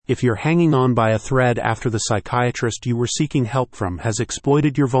If you're hanging on by a thread after the psychiatrist you were seeking help from has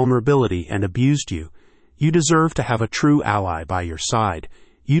exploited your vulnerability and abused you, you deserve to have a true ally by your side.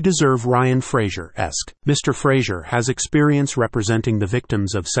 You deserve Ryan Fraser-esque. Mr. Fraser has experience representing the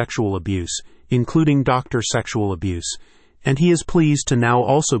victims of sexual abuse, including doctor sexual abuse, and he is pleased to now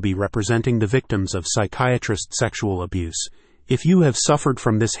also be representing the victims of psychiatrist sexual abuse. If you have suffered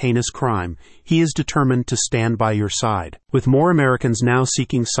from this heinous crime, he is determined to stand by your side. With more Americans now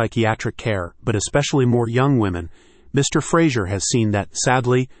seeking psychiatric care, but especially more young women, Mr. Fraser has seen that,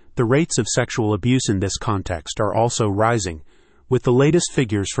 sadly, the rates of sexual abuse in this context are also rising, with the latest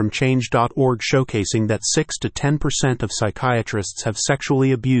figures from Change.org showcasing that 6 to 10% of psychiatrists have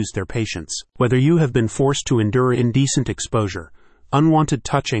sexually abused their patients. Whether you have been forced to endure indecent exposure, unwanted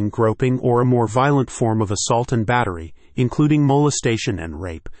touching, groping, or a more violent form of assault and battery, including molestation and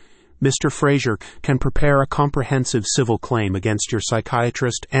rape, Mr. Fraser can prepare a comprehensive civil claim against your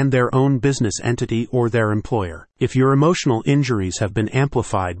psychiatrist and their own business entity or their employer. If your emotional injuries have been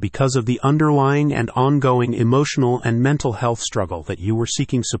amplified because of the underlying and ongoing emotional and mental health struggle that you were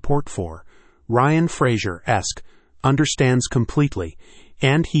seeking support for, Ryan Fraser-esque understands completely,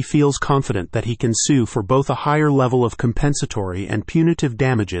 and he feels confident that he can sue for both a higher level of compensatory and punitive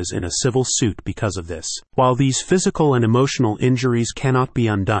damages in a civil suit because of this. While these physical and emotional injuries cannot be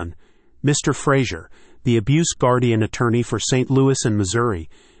undone, Mr. Fraser, the abuse guardian attorney for St. Louis and Missouri,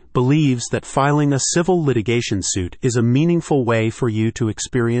 believes that filing a civil litigation suit is a meaningful way for you to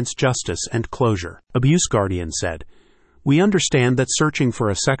experience justice and closure. Abuse Guardian said, "We understand that searching for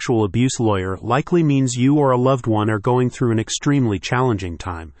a sexual abuse lawyer likely means you or a loved one are going through an extremely challenging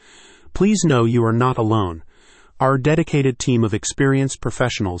time. Please know you are not alone. Our dedicated team of experienced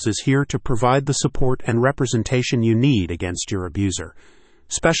professionals is here to provide the support and representation you need against your abuser."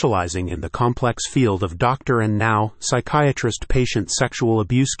 Specializing in the complex field of doctor and now psychiatrist patient sexual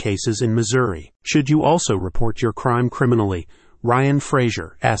abuse cases in Missouri. Should you also report your crime criminally, Ryan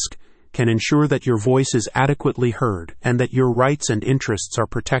Fraser-esque can ensure that your voice is adequately heard and that your rights and interests are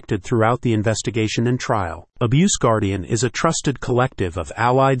protected throughout the investigation and trial. Abuse Guardian is a trusted collective of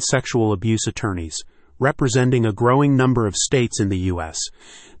allied sexual abuse attorneys, representing a growing number of states in the U.S.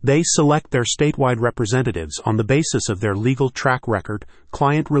 They select their statewide representatives on the basis of their legal track record,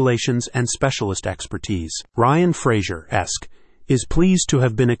 client relations, and specialist expertise. Ryan Fraser-esque is pleased to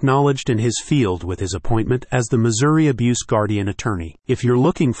have been acknowledged in his field with his appointment as the Missouri Abuse Guardian Attorney. If you're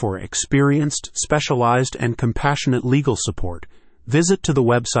looking for experienced, specialized, and compassionate legal support, visit to the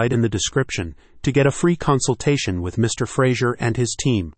website in the description to get a free consultation with Mr. Fraser and his team.